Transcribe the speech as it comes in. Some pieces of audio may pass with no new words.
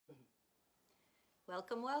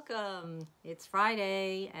Welcome, welcome. It's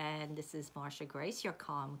Friday, and this is Marsha Grace, your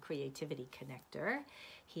Calm Creativity Connector,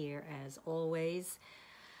 here as always.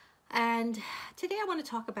 And today I want to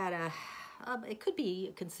talk about it could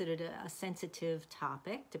be considered a sensitive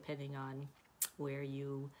topic, depending on where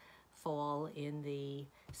you fall in the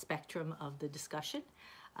spectrum of the discussion,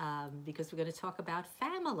 because we're going to talk about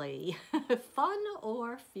family, fun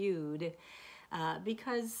or feud,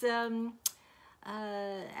 because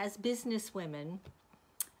as business women,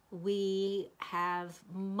 we have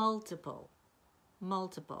multiple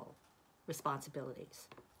responsibilities,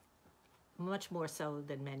 much more so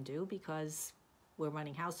than men do, because we're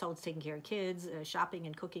running households, taking care of kids, shopping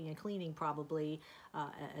and cooking and cleaning probably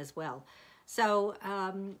as well. So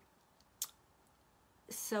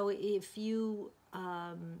if you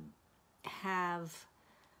have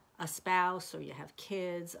a spouse or you have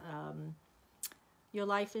kids, your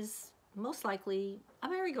life is most likely a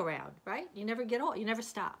merry-go-round, right? You never get old, you never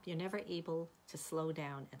stop. You're never able to slow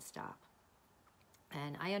down and stop.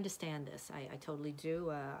 And I understand this. I totally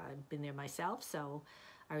do. I've been there myself. So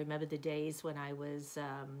I remember the days when I was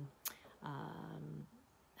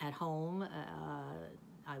at home.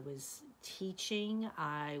 I was teaching.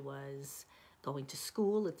 I was going to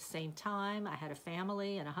school at the same time. I had a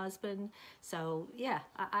family and a husband. So yeah,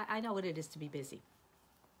 I know what it is to be busy.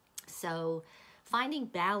 So finding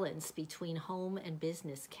balance between home and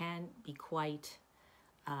business can be quite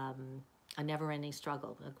a never-ending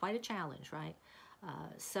struggle, quite a challenge, right?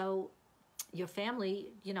 So your family,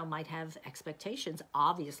 might have expectations,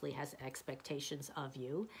 obviously has expectations of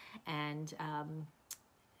you, and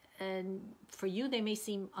for you, they may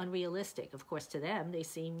seem unrealistic. Of course, to them, they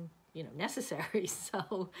seem, necessary.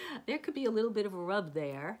 So there could be a little bit of a rub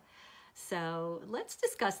there. So let's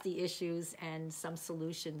discuss the issues and some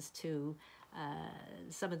solutions to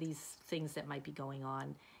some of these things that might be going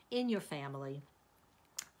on in your family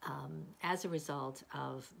as a result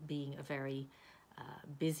of being a very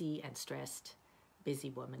busy and stressed,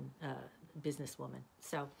 businesswoman.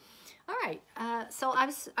 So, all right. So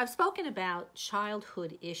I've spoken about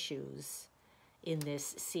childhood issues in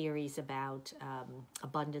this series about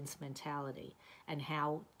abundance mentality and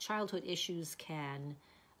how childhood issues can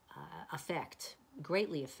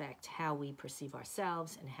greatly affect how we perceive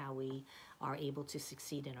ourselves and how we are able to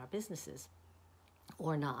succeed in our businesses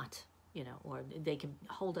or not, or they can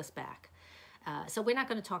hold us back. So we're not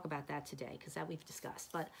going to talk about that today because that we've discussed,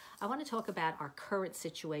 but I want to talk about our current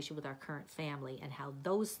situation with our current family and how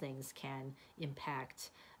those things can impact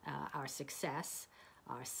our success,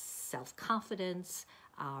 our self-confidence,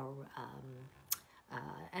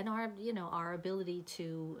 and our ability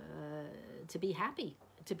to be happy,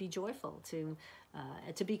 to be joyful, to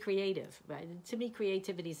be creative. Right? To me,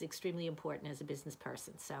 creativity is extremely important as a business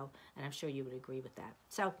person. So, and I'm sure you would agree with that.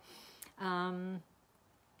 So,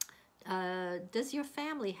 does your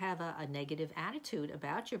family have a negative attitude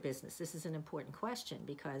about your business? This is an important question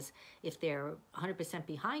because if they're 100%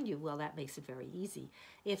 behind you, well, that makes it very easy.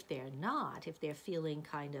 If they're not, if they're feeling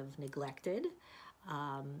kind of neglected,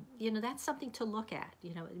 that's something to look at.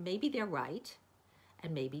 Maybe they're right,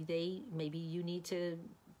 and maybe you need to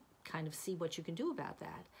kind of see what you can do about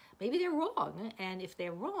that. Maybe they're wrong, and if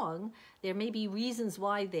they're wrong, there may be reasons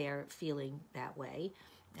why they're feeling that way,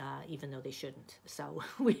 even though they shouldn't. So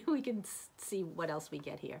we can see what else we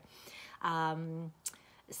get here. I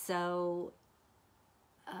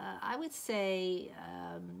would say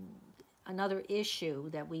another issue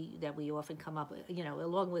that we often come up with,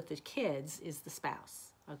 along with the kids, is the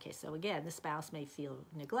spouse. Okay, so again, the spouse may feel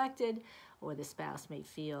neglected, or the spouse may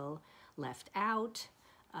feel left out,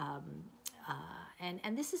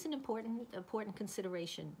 and this is an important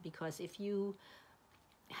consideration, because if you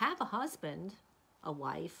have a husband, a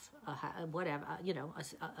wife, whatever,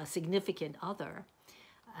 a significant other,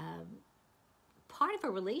 part of a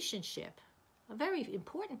relationship, a very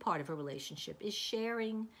important part of a relationship, is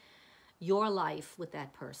sharing your life with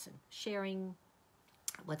that person, sharing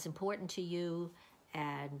what's important to you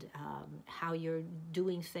and how you're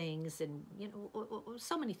doing things, and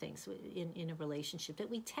so many things in a relationship that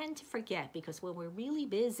we tend to forget, because when we're really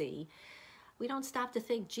busy, we don't stop to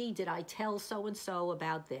think, gee, did I tell so-and-so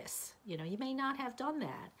about this? You may not have done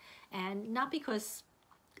that. And not because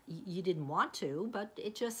you didn't want to, but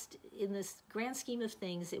it just, in this grand scheme of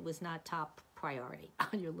things, it was not top priority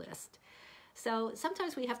on your list. So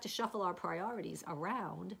sometimes we have to shuffle our priorities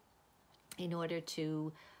around in order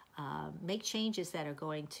to make changes that are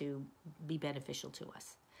going to be beneficial to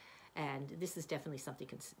us. And this is definitely something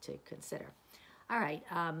to consider. All right.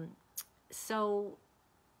 So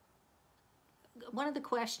one of the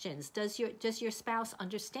questions, does your spouse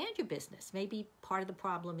understand your business? Maybe part of the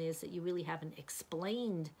problem is that you really haven't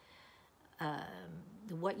explained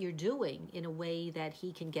what you're doing in a way that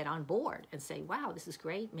he can get on board and say, wow, this is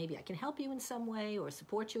great. Maybe I can help you in some way or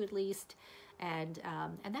support you at least. And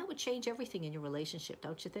that would change everything in your relationship,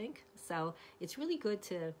 don't you think? So it's really good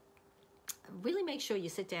to really make sure you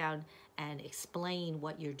sit down and explain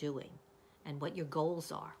what you're doing and what your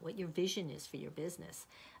goals are, what your vision is for your business.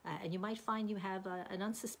 And you might find you have an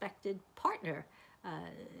unsuspected partner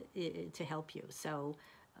to help you. So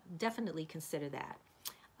definitely consider that.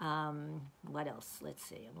 What else? Let's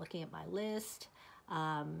see. I'm looking at my list.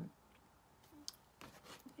 All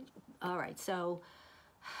right. So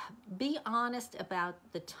be honest about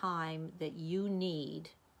the time that you need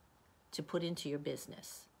to put into your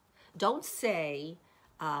business. Don't say,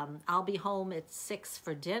 I'll be home at 6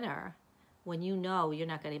 for dinner when you know you're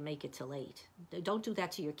not going to make it till 8. Don't do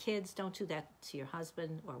that to your kids. Don't do that to your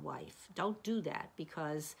husband or wife. Don't do that,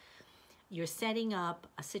 because you're setting up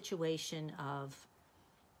a situation of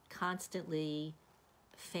constantly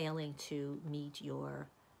failing to meet your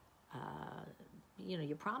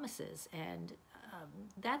your promises, and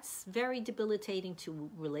that's very debilitating to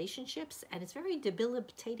relationships, and it's very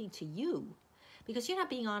debilitating to you because you're not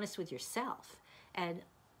being honest with yourself. And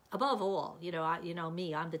above all,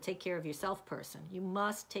 me, I'm the take care of yourself person. You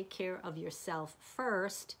must take care of yourself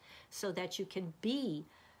first so that you can be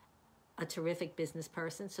a terrific business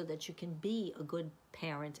person, so that you can be a good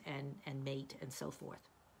parent and mate and so forth.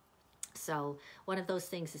 So one of those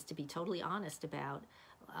things is to be totally honest about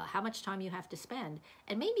how much time you have to spend.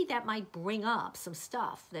 And maybe that might bring up some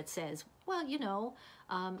stuff that says, well,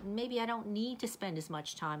 maybe I don't need to spend as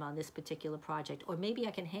much time on this particular project, or maybe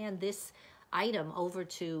I can hand this item over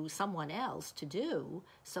to someone else to do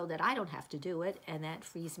so that I don't have to do it, and that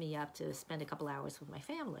frees me up to spend a couple hours with my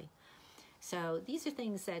family. So these are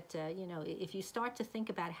things that, if you start to think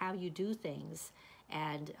about how you do things,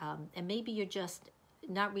 and maybe you're just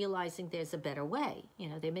not realizing there's a better way.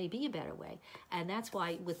 There may be a better way. And that's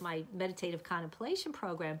why with my meditative contemplation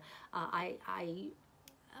program, I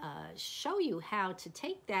show you how to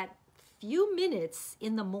take that few minutes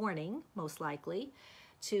in the morning, most likely,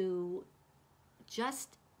 to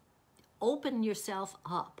just open yourself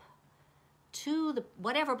up to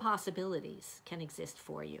whatever possibilities can exist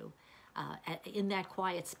for you in that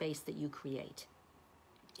quiet space that you create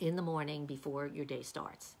in the morning before your day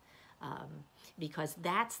starts. Because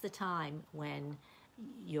that's the time when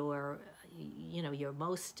you're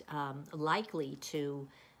most likely to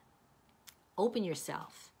open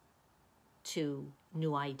yourself to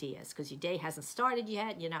new ideas, because your day hasn't started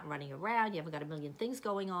yet, you're not running around, you haven't got a million things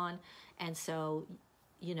going on, and so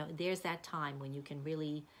there's that time when you can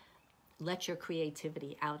really let your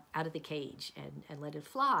creativity out of the cage and let it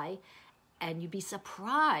fly, and you'd be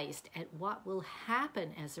surprised at what will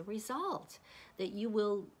happen as a result, that you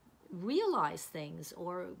will realize things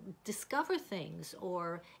or discover things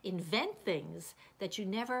or invent things that you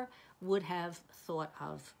never would have thought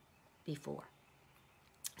of before.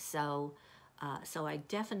 So I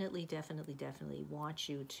definitely want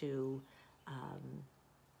you to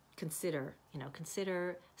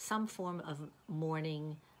consider some form of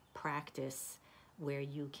morning practice where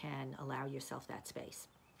you can allow yourself that space.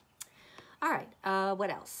 All right, what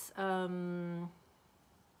else?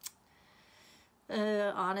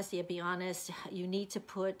 Honesty, be honest. You need to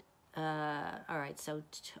put, all right, so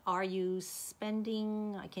are you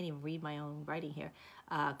spending, I can't even read my own writing here,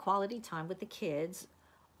 quality time with the kids,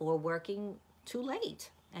 or working too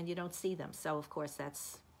late and you don't see them? So, of course,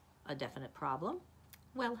 that's a definite problem.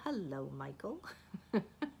 Well, hello, Michael.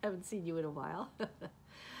 Haven't seen you in a while.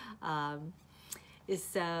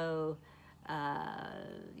 So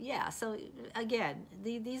again,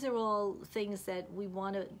 these are all things that we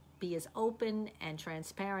want to be as open and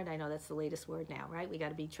transparent. I know that's the latest word now, right? We got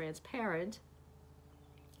to be transparent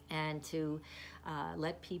and to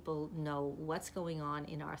let people know what's going on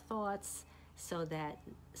in our thoughts, so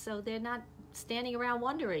they're not standing around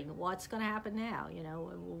wondering what's going to happen now,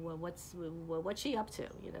 what's she up to,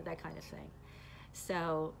 that kind of thing.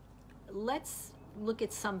 So let's look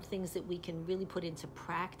at some things that we can really put into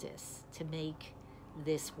practice to make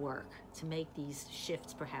this work, to make these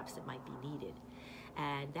shifts perhaps that might be needed.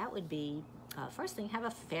 And that would be, first thing, have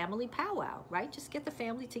a family powwow, right? Just get the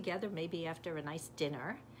family together, maybe after a nice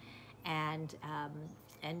dinner, and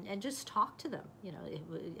just talk to them.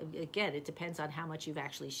 Again, it depends on how much you've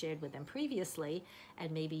actually shared with them previously,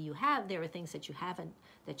 and maybe there are things that you haven't,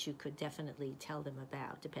 that you could definitely tell them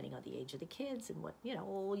about, depending on the age of the kids and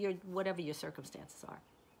whatever your circumstances are.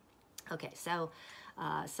 Okay, so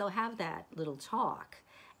have that little talk,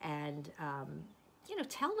 and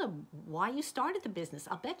tell them why you started the business.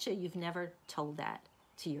 I'll bet you've never told that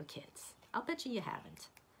to your kids. I'll bet you haven't.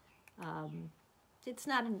 It's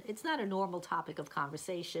not a normal topic of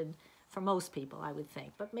conversation for most people, I would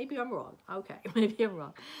think, but maybe I'm wrong. Okay, maybe I'm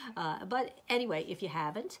wrong. But anyway, if you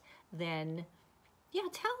haven't, then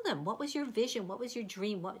tell them, what was your vision? What was your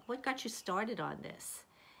dream? What got you started on this?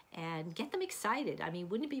 And get them excited. I mean,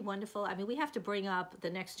 wouldn't it be wonderful? I mean, we have to bring up the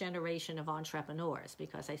next generation of entrepreneurs,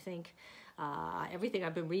 because I think everything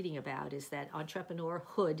I've been reading about is that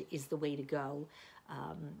entrepreneurhood is the way to go,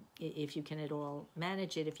 if you can at all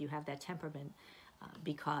manage it, if you have that temperament,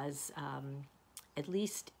 because at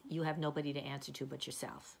least you have nobody to answer to but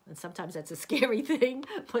yourself. And sometimes that's a scary thing,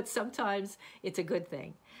 but sometimes it's a good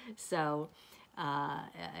thing. So,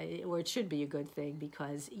 or it should be a good thing,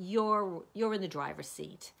 because you're in the driver's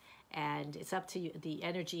seat, and it's up to you, the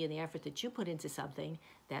energy and the effort that you put into something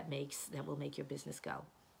that will make your business go.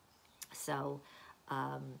 So,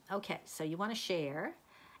 okay, so you want to share,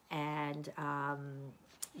 and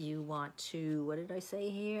you want to, what did I say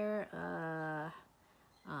here?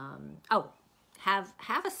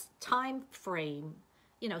 Have a time frame.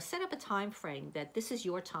 Set up a time frame that this is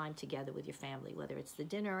your time together with your family, whether it's the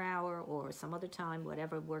dinner hour or some other time,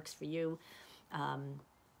 whatever works for you,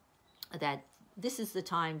 that this is the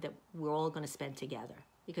time that we're all going to spend together,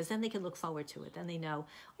 because then they can look forward to it. Then they know,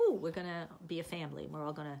 oh, we're going to be a family, and we're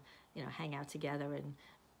all going to, hang out together and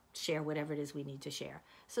share whatever it is we need to share.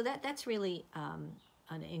 So that's really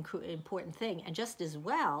an important thing. And just as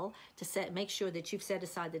well, to make sure that you've set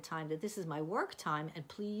aside the time that this is my work time, and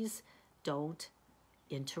please don't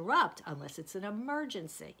interrupt unless it's an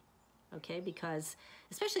emergency. Okay, because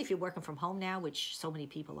especially if you're working from home now, which so many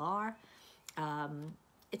people are,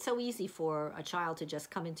 it's so easy for a child to just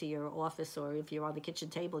come into your office, or if you're on the kitchen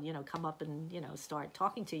table, come up and start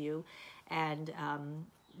talking to you, and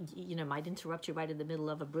might interrupt you right in the middle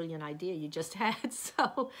of a brilliant idea you just had.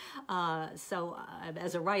 So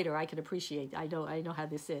as a writer, I can appreciate. I know how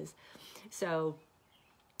this is. So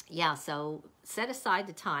so set aside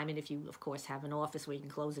the time, and if you, of course, have an office where you can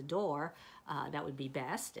close a door, that would be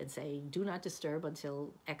best, and say, do not disturb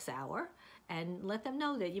until X hour, and let them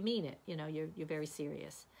know that you mean it. You're very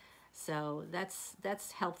serious. So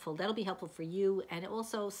that's helpful. That'll be helpful for you, and it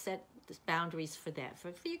also set boundaries for them,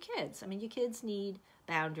 for your kids. I mean, your kids need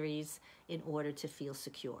boundaries in order to feel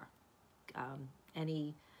secure.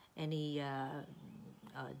 Any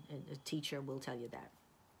teacher will tell you that.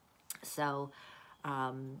 So,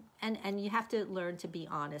 and you have to learn to be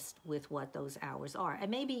honest with what those hours are.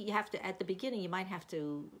 And maybe you have to, at the beginning, you might have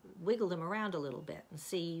to wiggle them around a little bit and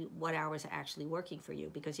see what hours are actually working for you,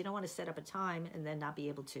 because you don't want to set up a time and then not be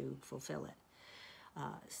able to fulfill it,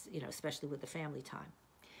 especially with the family time.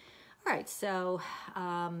 All right, so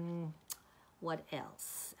what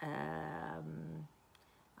else?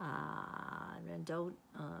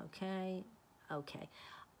 Okay.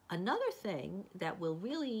 Another thing that will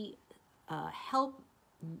really help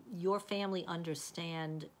your family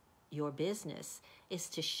understand your business is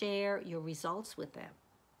to share your results with them.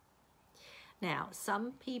 Now,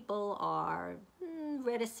 some people are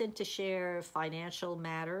reticent to share financial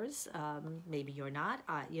matters. Maybe you're not,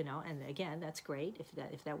 and again, that's great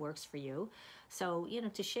if that works for you. So,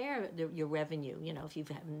 to share your revenue, if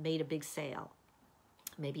you've made a big sale,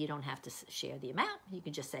 maybe you don't have to share the amount. You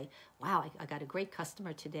can just say, wow, I got a great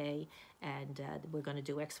customer today, and we're going to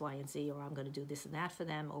do X, Y, and Z, or I'm going to do this and that for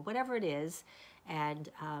them, or whatever it is. And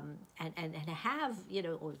have,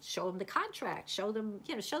 or show them the contract, show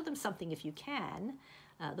them something if you can,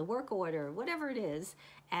 the work order, whatever it is,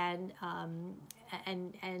 and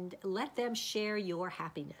let them share your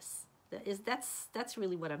happiness. That's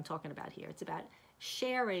really what I'm talking about here. It's about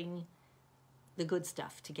sharing the good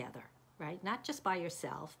stuff together, right? Not just by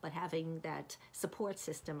yourself, but having that support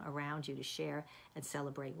system around you to share and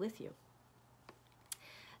celebrate with you.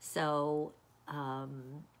 So,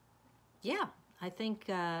 I think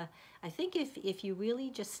if you really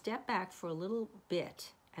just step back for a little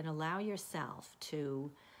bit and allow yourself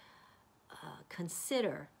to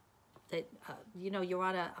consider that you're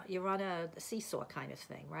on a seesaw kind of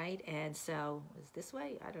thing, right? And so is this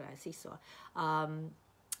way? I don't know, seesaw.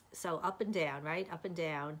 So up and down, right? Up and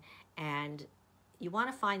down, and you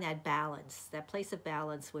want to find that balance, that place of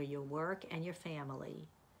balance where your work and your family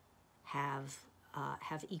have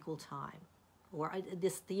equal time, or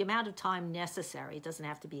the amount of time necessary. It doesn't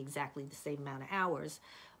have to be exactly the same amount of hours,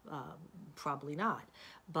 probably not,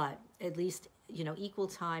 but at least equal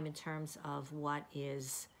time in terms of what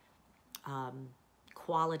is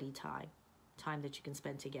quality time that you can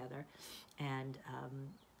spend together. And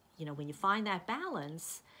when you find that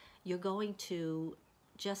balance, you're going to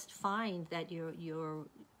just find that your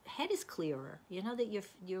head is clearer. You know, that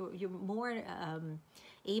you're more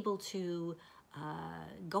able to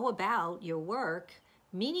go about your work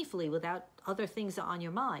meaningfully without other things on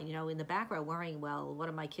your mind, you know, in the background, worrying, well, what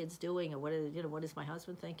are my kids doing, or what are, you know, what is my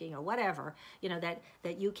husband thinking, or whatever, you know,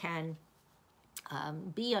 that you can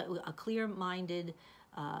be a clear-minded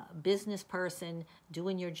business person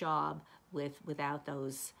doing your job without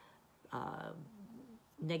those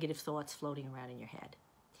negative thoughts floating around in your head.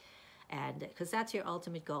 And because that's your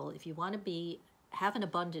ultimate goal. If you want to have an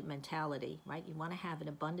abundant mentality, right? You want to have an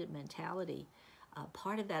abundant mentality.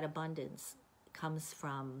 Part of that abundance comes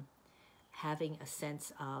from having a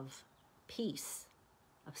sense of peace,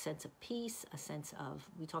 a sense of,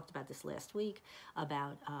 we talked about this last week,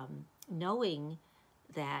 about knowing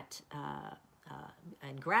that,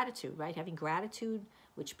 and gratitude, right? Having gratitude,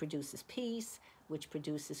 which produces peace, which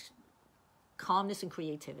produces calmness and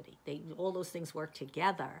creativity. All those things work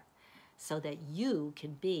together so that you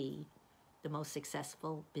can be the most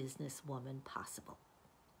successful businesswoman possible,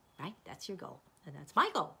 right? That's your goal, and that's my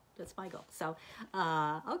goal. That's my goal. So,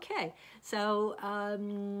 okay. So,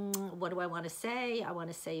 what do I want to say? I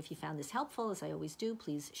want to say, if you found this helpful, as I always do,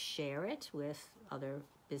 please share it with other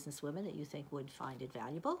businesswomen that you think would find it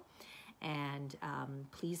valuable. And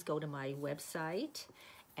please go to my website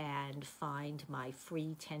and find my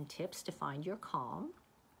free 10 tips to find your calm.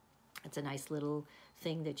 It's a nice little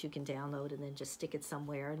thing that you can download and then just stick it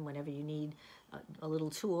somewhere. And whenever you need a little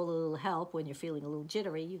tool, a little help, when you're feeling a little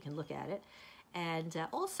jittery, you can look at it. And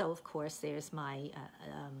also, of course, there's my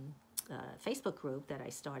Facebook group that I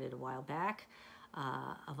started a while back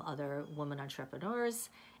of other women entrepreneurs.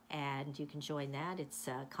 And you can join that. It's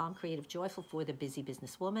Calm, Creative, Joyful for the Busy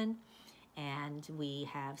Businesswoman. And we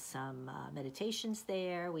have some meditations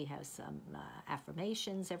there. We have some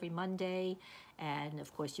affirmations every Monday. And,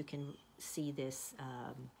 of course, you can see this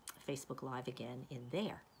Facebook Live again in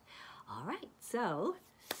there. All right. So,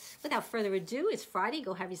 without further ado, it's Friday.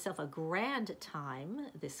 Go have yourself a grand time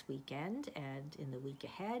this weekend and in the week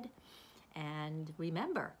ahead. And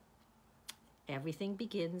remember, everything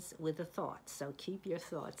begins with a thought. So keep your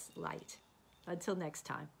thoughts light. Until next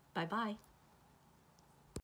time. Bye-bye.